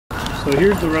So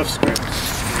here's the rough script.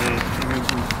 And you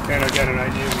kind of got an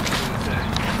idea of what you're going to say.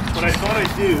 What I thought I'd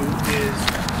do is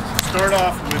start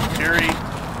off with Jerry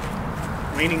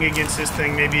leaning against this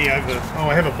thing. Maybe I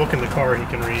have a book in the car he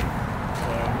can read.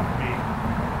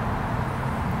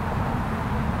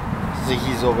 So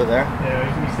he's over there? Yeah,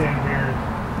 he can be standing here.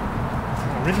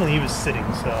 Originally he was sitting,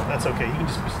 so that's okay. He can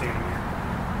just be standing here.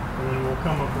 And then we'll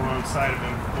come up alongside of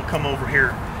him. We'll come over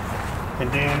here. And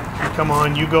Dan, you come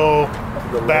on, you go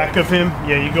back of him.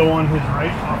 Yeah, you go on his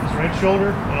right, off his right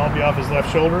shoulder, and I'll be off his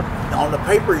left shoulder. On the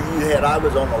paper you had, I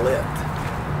was on the left.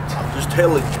 I'm just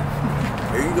telling you.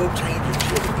 Here you go changing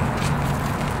shit again.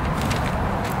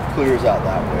 Clears out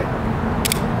that way.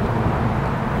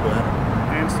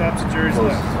 Dan stops at Jerry's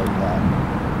left. Like that.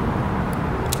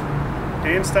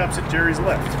 Dan stops at Jerry's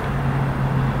left.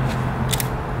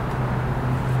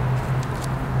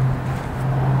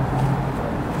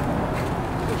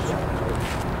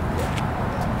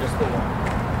 Just the one.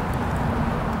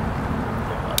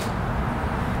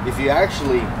 If you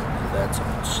actually, that's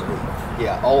on safe.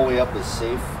 Yeah, all the way up is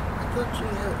safe. I thought the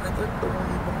one you bought was bone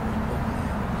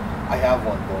handle. I have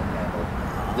one bone handle.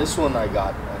 This one I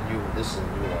got a new. This is a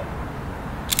new one.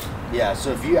 Yeah,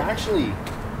 so if you actually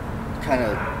kind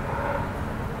of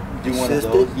do one of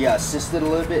those, yeah, assist it a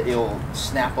little bit, it'll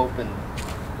snap open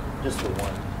just the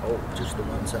one. Oh, just the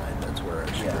one side. That's where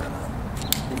I should run up.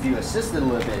 If you assist it a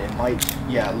little bit, it might,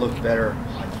 look better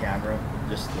on camera.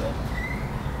 Just it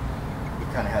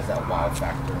kind of has that wow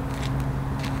factor.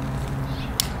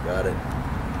 Got it.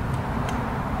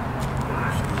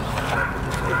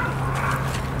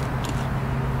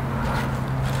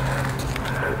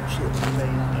 Oh shit,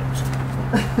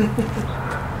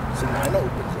 so mine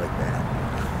opens like that.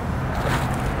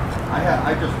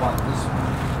 I just want this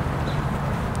one.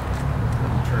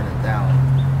 Turn it down.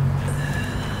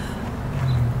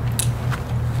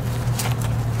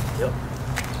 Yep.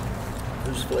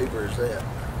 Whose flavor is that?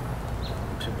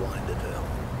 I'm too blind to tell.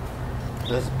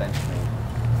 This is Benchmade.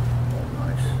 Oh,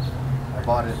 nice. I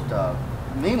bought it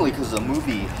mainly because the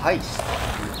movie Heist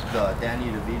with Danny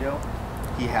DeVito.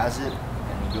 He has it,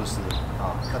 and he goes to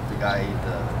cut the guy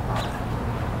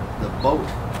the boat.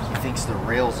 He thinks the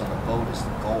rails on the boat is the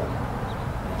gold.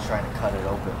 And he's trying to cut it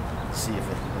open to see if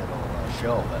it'll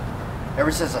show. But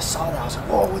ever since I saw that, I was like,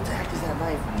 whoa, what the heck is that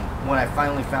knife? And when I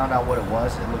finally found out what it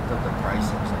was, I looked up the price,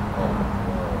 and I was like, oh,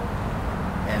 whoa.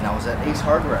 And I was at Ace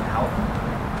Hardware in Houghton,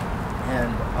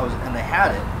 and they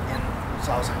had it, and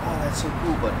so I was like, oh, that's so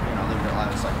cool. But I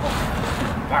was like, oh,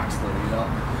 box though,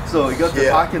 So we got to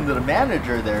talking to the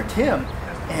manager there, Tim,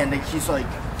 and he's like,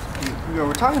 we're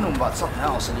talking to him about something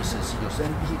else, and he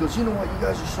goes, you know what, you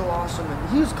guys are so awesome. And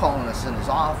he was calling us in his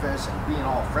office and being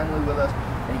all friendly with us.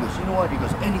 And he goes, you know what? He goes,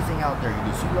 anything out there. He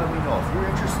goes, you let me know if you're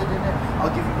interested in it.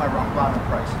 I'll give you my rock bottom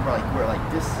price. And we're like,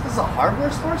 this is a hardware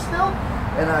store still?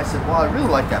 And I said, well, I really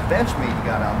like that Benchmade you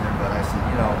got out there, but I said,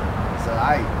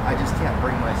 I just can't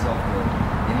bring myself to it.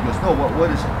 And he goes, no, what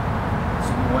is it?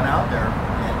 So we went out there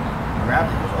and he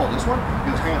grabbed it. He goes, oh, this one?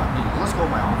 He goes, hang on. He goes, let's go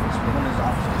to my office. We went in his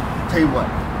office. He goes, tell you what.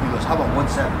 He goes, how about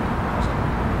 170? I was like,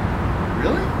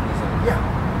 really? He's like, yeah.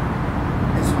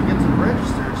 And so we get to the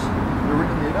registers, we're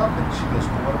ringing it up, and she goes,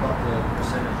 well, what about the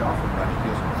percentage off of that? He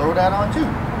goes, throw that on too.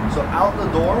 So out the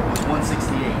door was $168.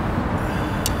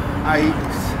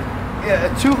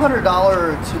 $200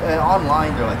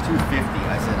 online they're like $250.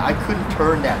 I said I couldn't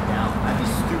turn that down. I'd be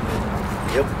stupid.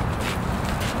 Yep.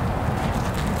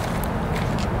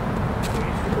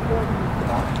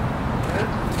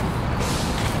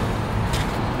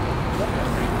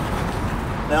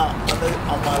 Now,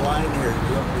 on my line here, do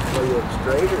you want me to play it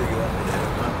straight, or you want me to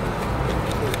have fun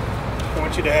with it? I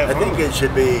want you to have I think it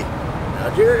should be,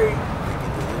 now Jerry, we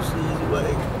can do this the easy way,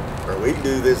 or we can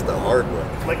do this the hard way.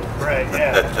 Right,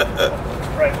 yeah.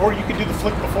 Right, or you could do the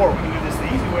flick before. We can do this the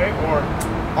easy way, or...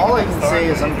 All I can say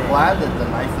is I'm glad that the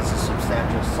knife is a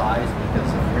substantial size,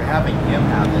 because if you're having him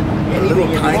have it, anything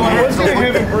in his Well, I was hand... going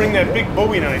to have him bring that big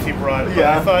Bowie knife he brought, but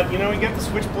I thought, he got the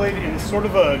switchblade, and it's sort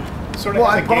of has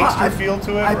a gangster feel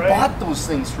to it, I right? bought those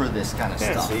things for this kind of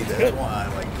stuff. See, that's why I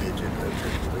like pigeon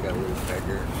rippers. They got a little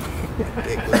finger.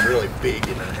 Dick was really big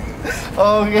in her hands.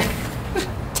 Oh, yeah.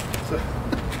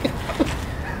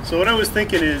 So what I was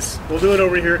thinking is, we'll do it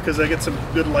over here because I get some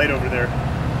good light over there.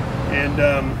 And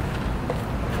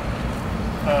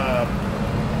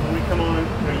when we come on,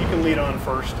 you can lead on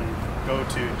first and go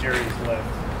to Jerry's left.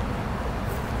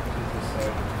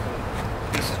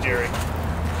 This is Jerry.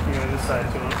 This side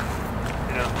to him.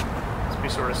 Just be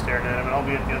sort of staring at him, and I'll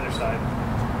be at the other side.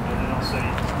 And then I'll say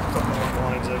something along the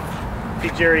lines of,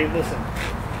 hey Jerry, listen.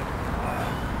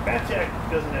 BATJAC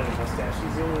doesn't have a mustache.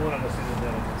 He's the only one of us who doesn't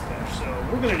have a mustache. So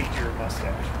we're going to need your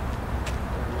mustache.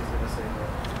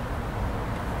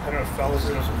 don't know if fellas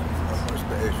know. My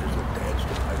mustache is attached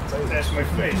to my face. That's my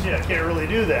face. Yeah, I can't really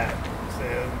do that. So,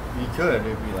 You could.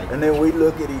 It'd be like. And then we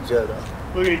look at each other.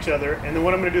 look at each other, and then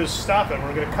what I'm going to do is stop it.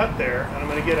 We're going to cut there, and I'm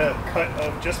going to get a cut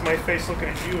of just my face looking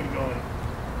at you and going,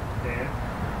 Dan.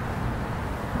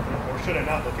 Or should I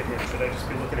not look at him? Should I just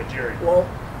be looking at Jerry? Well,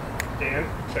 Dan,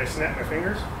 should I snap my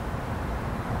fingers?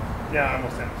 Yeah, I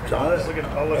almost snapped my fingers. John, Just look at,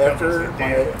 I'll look up and after say,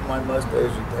 Dan. my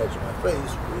mustache attached to my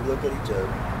face, we look at each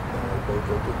other, and we both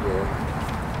look at Gary.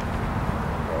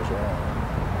 Cross our arms.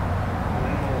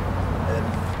 And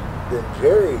then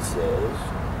Jerry says,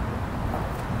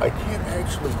 I can't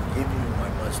actually give you my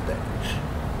mustache.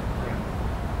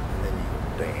 And then you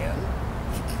go, Dan.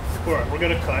 All right, we're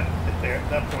going to cut it there. At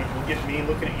that point, we'll get me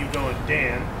looking at you going,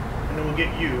 Dan, and then we'll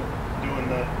get you doing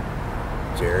the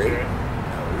Jerry. Jerry.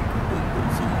 No, we can do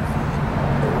this easy.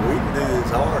 Or we can do this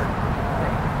hard.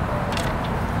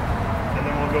 And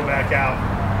then we'll go back out,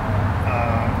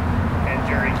 and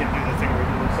Jerry can do the thing where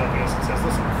he looks up at us and says,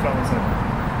 listen, fellas,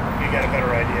 you got a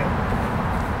better idea.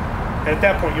 And at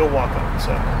that point, you'll walk on.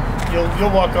 So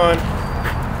you'll walk on.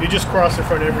 You just cross in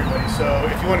front of everybody. So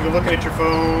if you want to go looking at your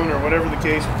phone or whatever the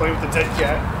case, play with the dead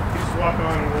cat, you just walk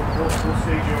on and we'll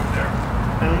stage you over there.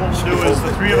 And what we'll do is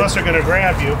the three of us are going to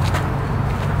grab you.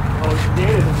 Oh, Dan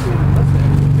isn't seeing the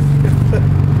mustache.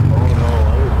 Oh no,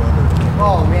 I was wondering.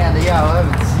 Oh man, yeah, I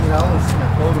haven't seen a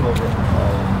photo of it.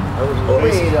 I was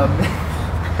Wait a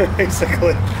minute.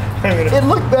 Basically. It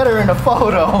looked better in a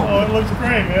photo. Oh, it looks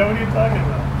great, man. What are you talking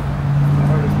about?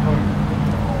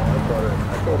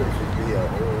 I thought it should be a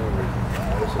whole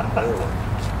nice and forward.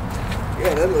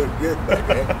 Yeah, that looks good back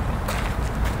there.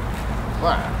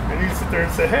 And you sit there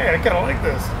and say, hey, I kind of like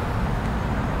this.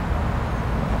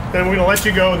 Then we're going to let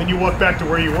you go, and then you walk back to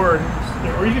where you were.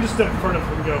 Or you can just step in front of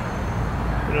him and go,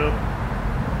 you know.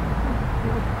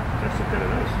 That's kind of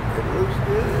nice. It looks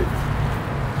good.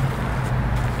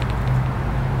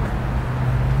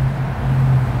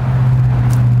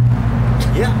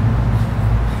 Yeah.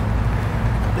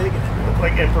 I'm digging it. You look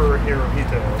like Emperor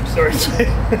Hirohito. I'm sorry to say.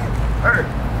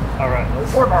 All right,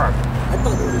 let's I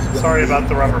thought it was gonna Sorry be, about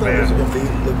the rubber I thought band. It was going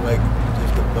to look like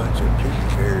just a bunch of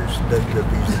pubic hairs stuck to a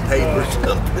piece of tape or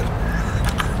something.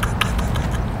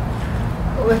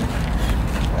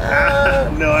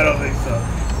 No, I don't think so.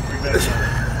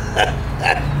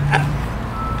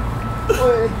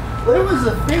 There was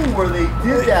a thing where they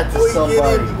did that to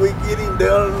somebody. We get him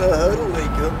down in the huddle, he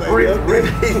come back Rip, up rip.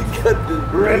 and he cut the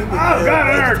Oh, God,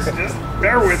 it hurts. Just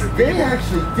bear with it. They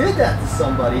actually did that to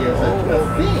somebody as a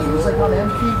thing. It was like on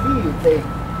MTV. They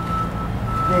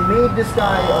made this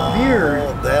guy a beard.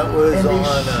 Oh, that was and they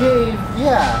on. shaved.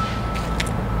 Yeah.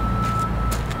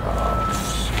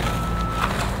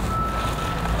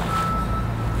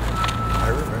 I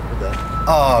remember that.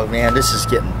 Oh man, this is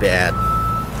getting bad.